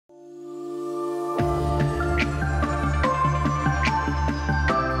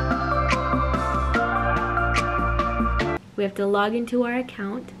we have to log into our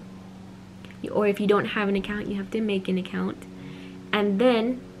account, or if you don't have an account, you have to make an account. And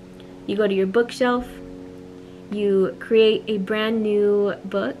then you go to your bookshelf, you create a brand new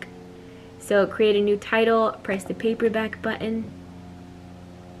book. So create a new title, press the paperback button.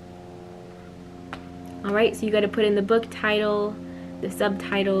 Alright, so you got to put in the book title, the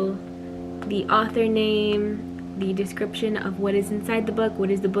subtitle, the author name, the description of what is inside the book, what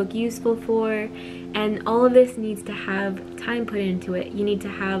is the book useful for, and all of this needs to have time put into it. You need to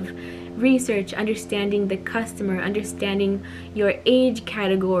have research, understanding the customer, understanding your age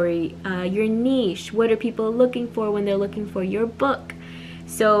category, your niche, what are people looking for when they're looking for your book.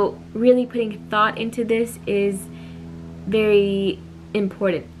 So really putting thought into this is very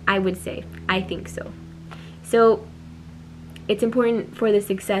important, I would say. I think so. So it's important for the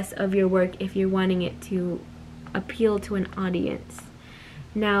success of your work if you're wanting it to appeal to an audience.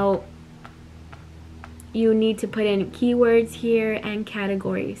 Now, you need to put in keywords here and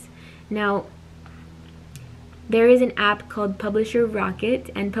categories. Now, there is an app called Publisher Rocket,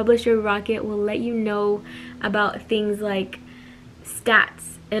 and Publisher Rocket will let you know about things like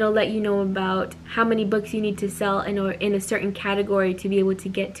stats. It'll let you know about how many books you need to sell in a certain category to be able to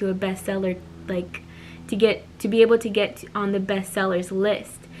get to a bestseller, like to be able to get on the bestsellers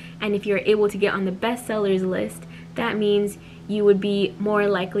list. And if you're able to get on the bestsellers list, that means you would be more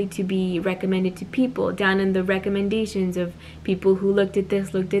likely to be recommended to people down in the recommendations of people who looked at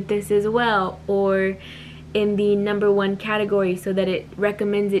this as well, or in the #1 category, so that it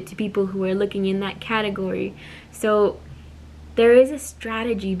recommends it to people who are looking in that category. So there is a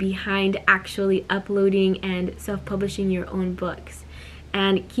strategy behind actually uploading and self-publishing your own books.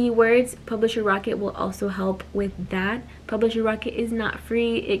 And keywords, Publisher Rocket will also help with that. Publisher Rocket is not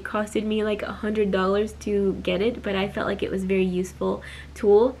free. It costed me like $100 to get it, but I felt like it was a very useful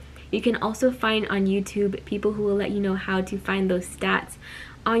tool. You can also find on YouTube people who will let you know how to find those stats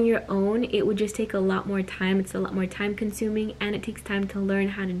on your own. It would just take a lot more time. It's a lot more time consuming, and it takes time to learn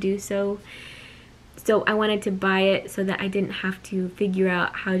how to do so. So I wanted to buy it so that I didn't have to figure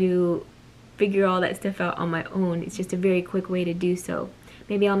out how to figure all that stuff out on my own. It's just a very quick way to do so.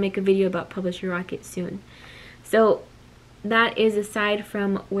 Maybe I'll make a video about Publisher Rocket soon. So that is aside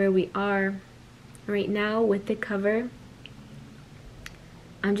from where we are right now with the cover.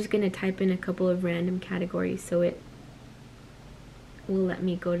 I'm just going to type in a couple of random categories so it will let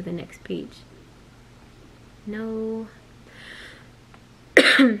me go to the next page. No.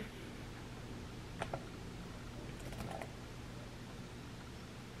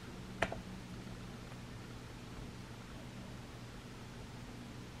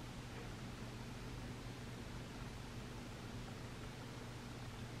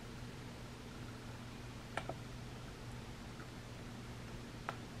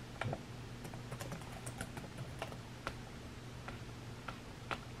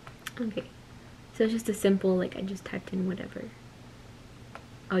 Okay, so it's just a simple, like I just typed in whatever.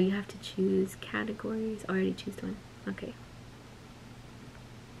 Oh, you have to choose categories. I already choose one. Okay.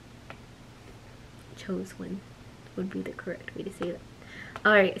 Chose one would be the correct way to say that.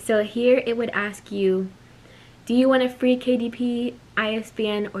 Alright, so here it would ask you, do you want a free KDP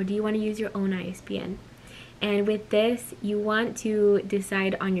ISBN or do you want to use your own ISBN? And with this, you want to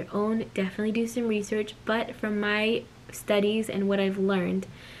decide on your own. Definitely do some research, but from my studies and what I've learned,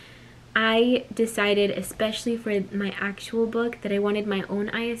 I decided, especially for my actual book, that I wanted my own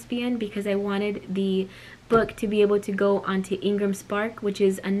ISBN because I wanted the book to be able to go onto Ingram Spark, which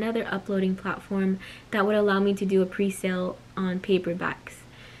is another uploading platform that would allow me to do a pre-sale on paperbacks.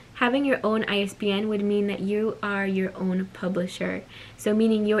 Having your own ISBN would mean that you are your own publisher. So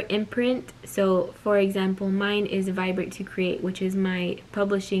meaning your imprint, so for example, mine is Vibrate to Create, which is my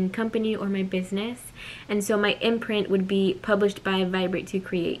publishing company or my business. And so my imprint would be published by Vibrate to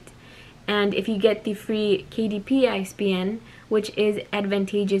Create. And if you get the free KDP ISBN, which is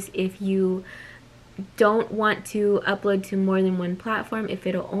advantageous if you don't want to upload to more than one platform, if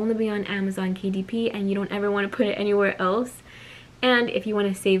it'll only be on Amazon KDP and you don't ever want to put it anywhere else. And if you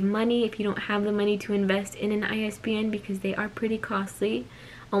want to save money, if you don't have the money to invest in an ISBN because they are pretty costly,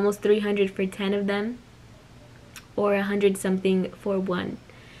 almost $300 for 10 of them, or $100 something for one.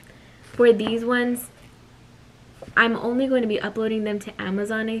 For these ones, I'm only going to be uploading them to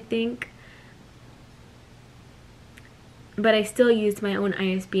Amazon, I think. But I still used my own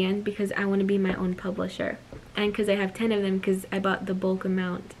ISBN because I want to be my own publisher. And because I have 10 of them because I bought the bulk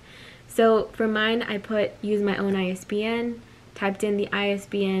amount. So for mine, I put use my own ISBN, typed in the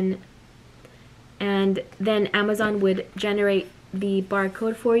ISBN, and then Amazon would generate the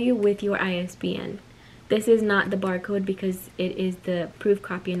barcode for you with your ISBN. This is not the barcode because it is the proof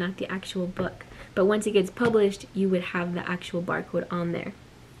copy and not the actual book. but once it gets published, you would have the actual barcode on there.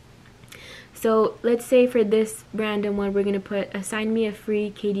 So let's say for this random one, we're going to put assign me a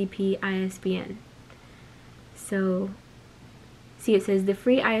free KDP ISBN. So see, it says the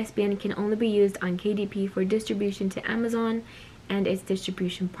free ISBN can only be used on KDP for distribution to Amazon and its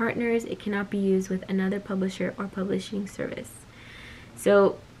distribution partners. It cannot be used with another publisher or publishing service.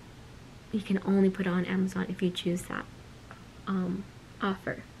 So you can only put it on Amazon if you choose that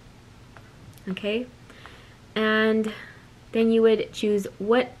offer. Okay, and then you would choose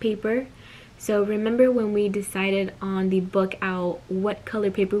what paper. So remember when we decided on the book out what color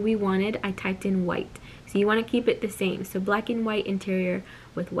paper we wanted, I typed in white. So you want to keep it the same. So black and white interior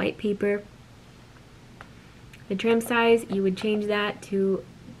with white paper. The trim size, you would change that to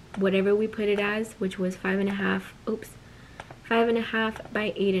whatever we put it as, which was 5.5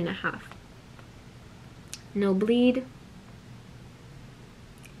 by 8.5. No bleed.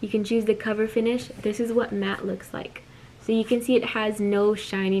 You can choose the cover finish. This is what matte looks like. So you can see it has no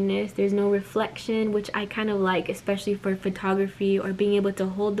shininess, there's no reflection, which I kind of like, especially for photography or being able to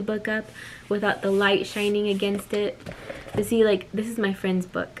hold the book up without the light shining against it. So see, like, this is my friend's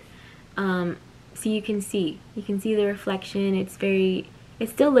book. So you can see the reflection. It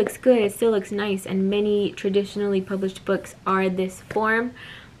still looks good, it still looks nice, and many traditionally published books are this form,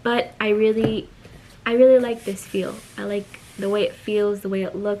 but I really like this feel. I like the way it feels, the way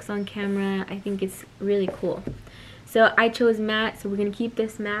it looks on camera. I think it's really cool. So I chose matte, so we're going to keep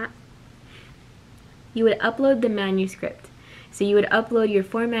this matte. You would upload the manuscript. So you would upload your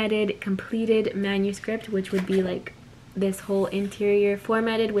formatted, completed manuscript, which would be like this whole interior,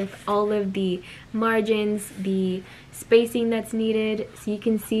 formatted with all of the margins, the spacing that's needed. So you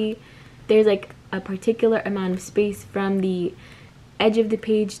can see there's like a particular amount of space from the edge of the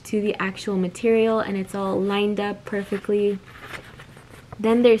page to the actual material, and it's all lined up perfectly.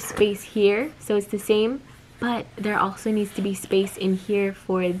 Then there's space here, so it's the same. But there also needs to be space in here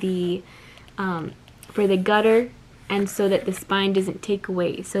for the gutter, and so that the spine doesn't take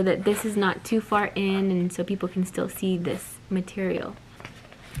away, so that this is not too far in, and so people can still see this material.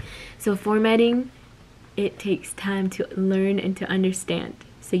 So formatting, it takes time to learn and to understand.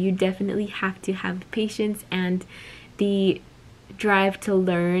 So you definitely have to have patience and the drive to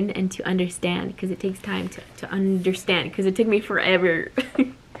learn and to understand, because it takes time to understand, because it took me forever.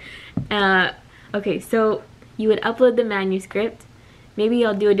 Okay, so you would upload the manuscript. Maybe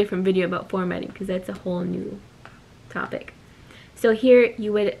I'll do a different video about formatting, because that's a whole new topic. So here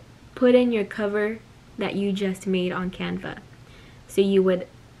you would put in your cover that you just made on Canva. So you would,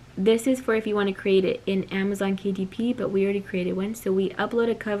 this is for if you want to create it in Amazon KDP, but we already created one. So we upload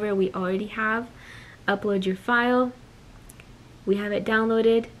a cover we already have, upload your file, we have it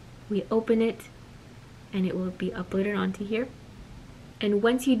downloaded, we open it, and it will be uploaded onto here. And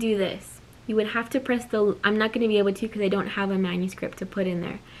once you do this, you would have to press the, I'm not going to be able to because I don't have a manuscript to put in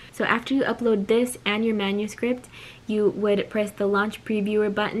there. So after you upload this and your manuscript, you would press the launch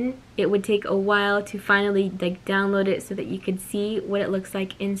previewer button. It would take a while to finally like download it so that you could see what it looks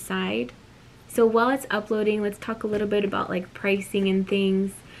like inside. So while it's uploading, let's talk a little bit about like pricing and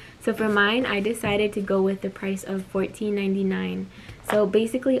things. So for mine, I decided to go with the price of $14.99. So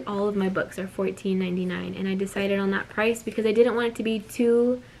basically all of my books are $14.99, and I decided on that price because I didn't want it to be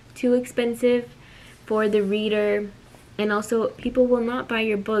too expensive for the reader, and also people will not buy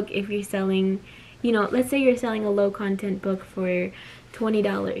your book if you're selling, you know, let's say you're selling a low content book for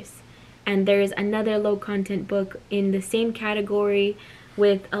 $20 and there's another low content book in the same category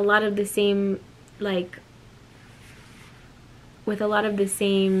with a lot of the same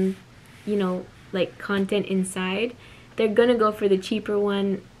you know, like content inside. They're gonna go for the cheaper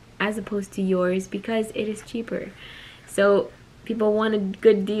one as opposed to yours because it is cheaper. So people want a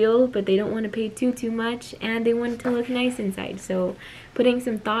good deal, but they don't want to pay too much, and they want it to look nice inside. So putting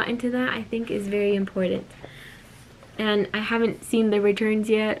some thought into that, I think, is very important. And I haven't seen the returns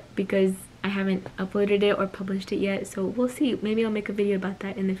yet because I haven't uploaded it or published it yet, so we'll see. Maybe I'll make a video about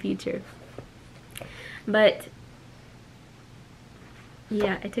that in the future. But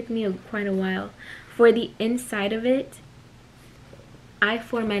yeah, it took me quite a while. For the inside of it, I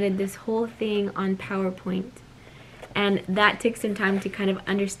formatted this whole thing on PowerPoint. And that takes some time to kind of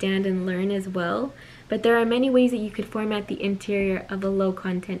understand and learn as well. But there are many ways that you could format the interior of a low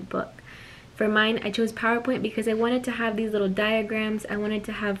content book. For mine, I chose PowerPoint because I wanted to have these little diagrams. I wanted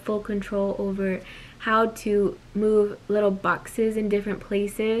to have full control over how to move little boxes in different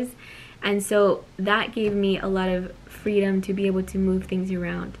places. And so that gave me a lot of freedom to be able to move things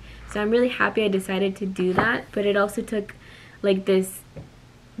around. So I'm really happy I decided to do that, but it also took like this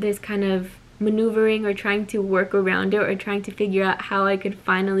kind of maneuvering or trying to work around it, or trying to figure out how I could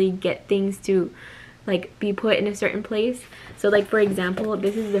finally get things to like be put in a certain place. So like for example,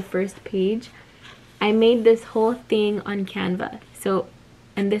 this is the first page. I made this whole thing on Canva. So,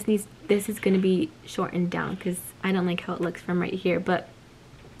 and this is going to be shortened down because I don't like how it looks from right here. But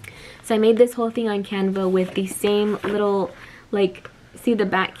so I made this whole thing on Canva with the same little, like, see the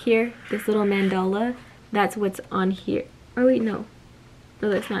back here, this little mandala. That's what's on here. Oh wait, no,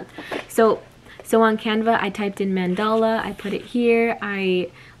 that's not. So on Canva, I typed in mandala, I put it here, I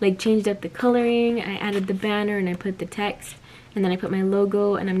like changed up the coloring, I added the banner, and I put the text, and then I put my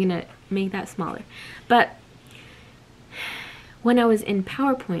logo, and I'm gonna make that smaller. But when I was in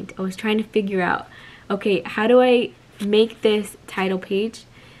PowerPoint, I was trying to figure out, okay, how do I make this title page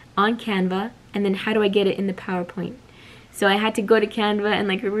on Canva, and then how do I get it in the PowerPoint? So I had to go to Canva and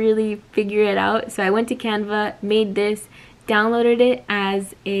like really figure it out. So I went to Canva, made this, downloaded it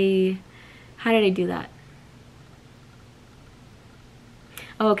as a, how did I do that?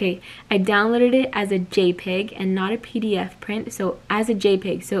 Oh, okay, I downloaded it as a JPEG and not a PDF print, so as a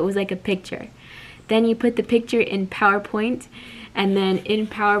JPEG, so it was like a picture. Then you put the picture in PowerPoint, and then in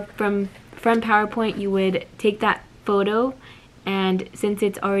from PowerPoint you would take that photo, and since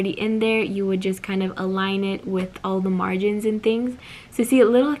it's already in there, you would just kind of align it with all the margins and things. So see,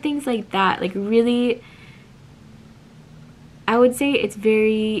 little things like that, like really, I would say it's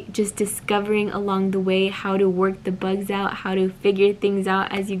very just discovering along the way how to work the bugs out, how to figure things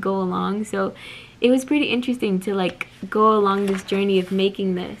out as you go along. So it was pretty interesting to like go along this journey of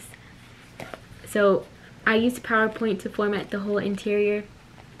making this. So I used PowerPoint to format the whole interior.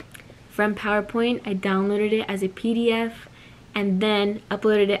 From PowerPoint, I downloaded it as a PDF and then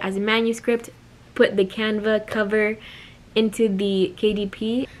uploaded it as a manuscript, put the Canva cover into the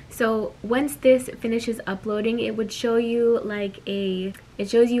KDP. So once this finishes uploading, it would show you like it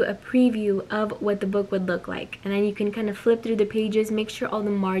shows you a preview of what the book would look like, and then you can kind of flip through the pages, make sure all the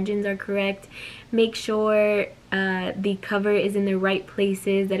margins are correct, make sure the cover is in the right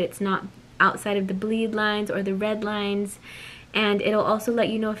places, that it's not outside of the bleed lines or the red lines. And it'll also let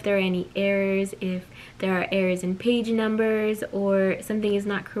you know if there are any errors, if there are errors in page numbers or something is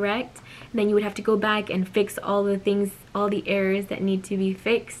not correct. Then you would have to go back and fix all the things, all the errors that need to be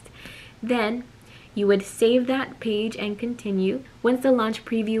fixed. Then you would save that page and continue. Once the launch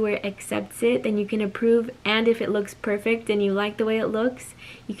previewer accepts it, then you can approve, and if it looks perfect and you like the way it looks,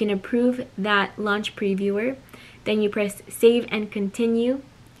 you can approve that launch previewer. Then you press save and continue.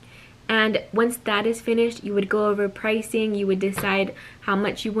 And once that is finished, you would go over pricing. You would decide how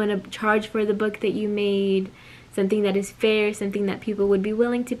much you want to charge for the book that you made, something that is fair, something that people would be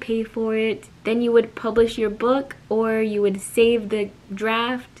willing to pay for it. Then you would publish your book, or you would save the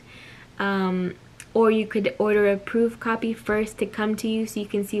draft, or you could order a proof copy first to come to you so you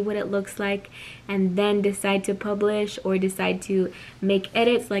can see what it looks like, and then decide to publish or decide to make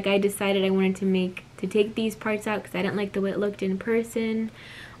edits. Like I decided I wanted to take these parts out because I didn't like the way it looked in person,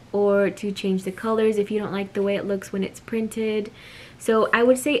 or to change the colors if you don't like the way it looks when it's printed. So I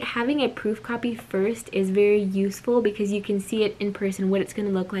would say having a proof copy first is very useful because you can see it in person, what it's going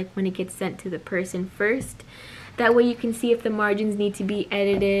to look like when it gets sent to the person first. That way you can see if the margins need to be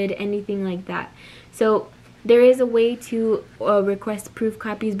edited, anything like that. So there is a way to request proof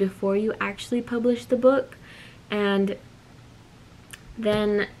copies before you actually publish the book. And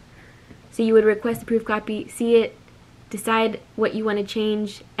then, so you would request a proof copy, see it, decide what you want to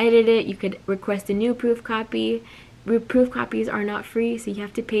change, edit it. You could request a new proof copy. Proof copies are not free, so you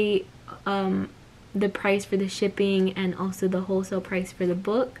have to pay the price for the shipping and also the wholesale price for the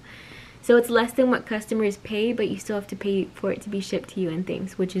book. So it's less than what customers pay, but you still have to pay for it to be shipped to you and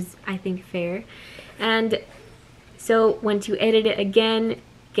things, which is, I think, fair. And so once you edit it again,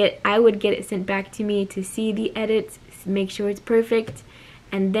 I would get it sent back to me to see the edits, make sure it's perfect,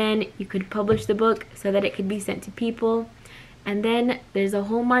 and then you could publish the book so that it could be sent to people. And then there's a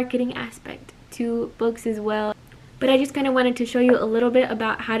whole marketing aspect to books as well. But I just kind of wanted to show you a little bit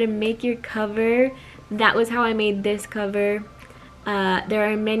about how to make your cover. That was how I made this cover.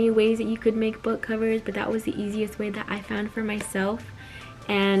 There are many ways that you could make book covers, but that was the easiest way that I found for myself.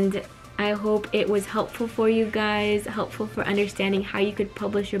 And I hope it was helpful for you guys, helpful for understanding how you could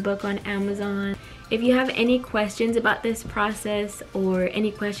publish your book on Amazon. If you have any questions about this process, or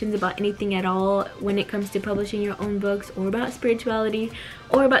any questions about anything at all when it comes to publishing your own books, or about spirituality,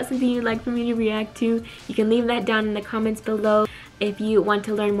 or about something you'd like for me to react to, you can leave that down in the comments below. If you want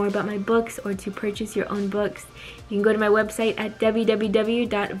to learn more about my books or to purchase your own books, you can go to my website at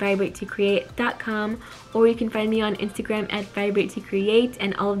www.vibratetocreate.com, or you can find me on Instagram at Vibrate to Create,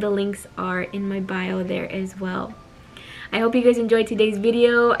 and all of the links are in my bio there as well. I hope you guys enjoyed today's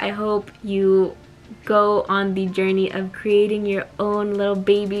video. I hope you go on the journey of creating your own little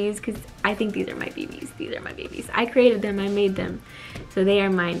babies, because I think these are my babies. These are my babies. I created them, I made them, so they are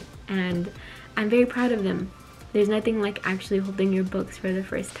mine, and I'm very proud of them. There's nothing like actually holding your books for the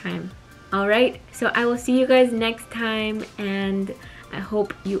first time. Alright, so I will see you guys next time, and I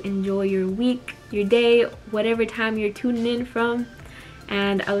hope you enjoy your week, your day, whatever time you're tuning in from,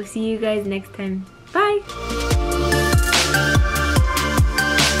 and I will see you guys next time. Bye!